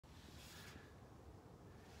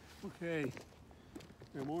Okay,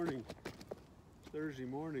 good morning. Thursday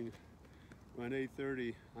morning, around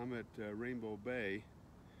 8:30, I'm at Rainbow Bay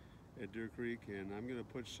at Deer Creek, and I'm going to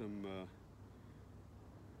put some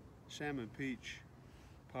Salmon Peach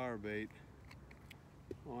Powerbait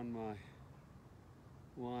on my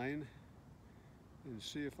line and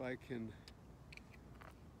see if I can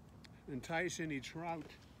entice any trout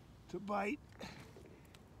to bite.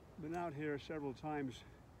 Been out here several times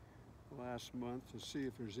last month to see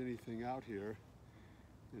if there's anything out here,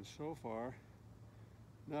 and so far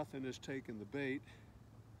nothing has taken the bait,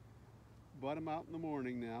 but I'm out in the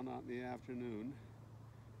morning now, not in the afternoon,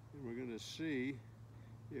 and we're going to see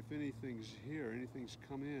if anything's here, anything's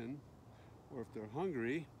come in, or if they're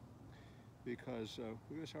hungry, because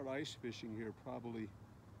we're going to start ice fishing here probably,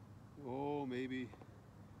 maybe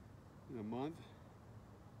in a month,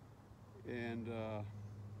 and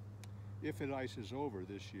if it ices over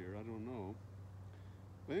this year, I don't know.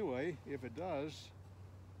 But anyway, if it does,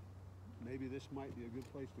 maybe this might be a good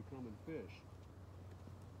place to come and fish.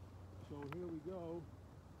 So here we go.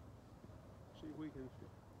 See if we can,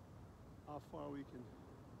 how far we can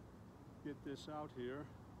get this out here.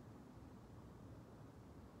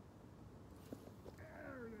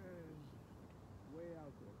 There it is. Way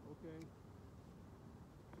out there, okay.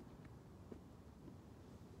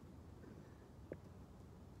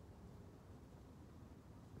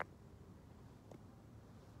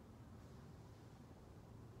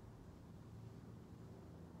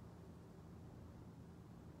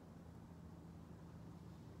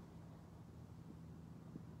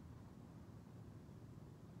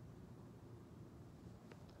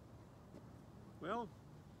 Well,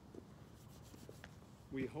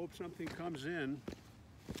 we hope something comes in.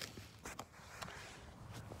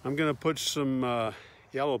 I'm going to put some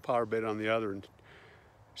yellow powerbait on the other and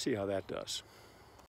see how that does.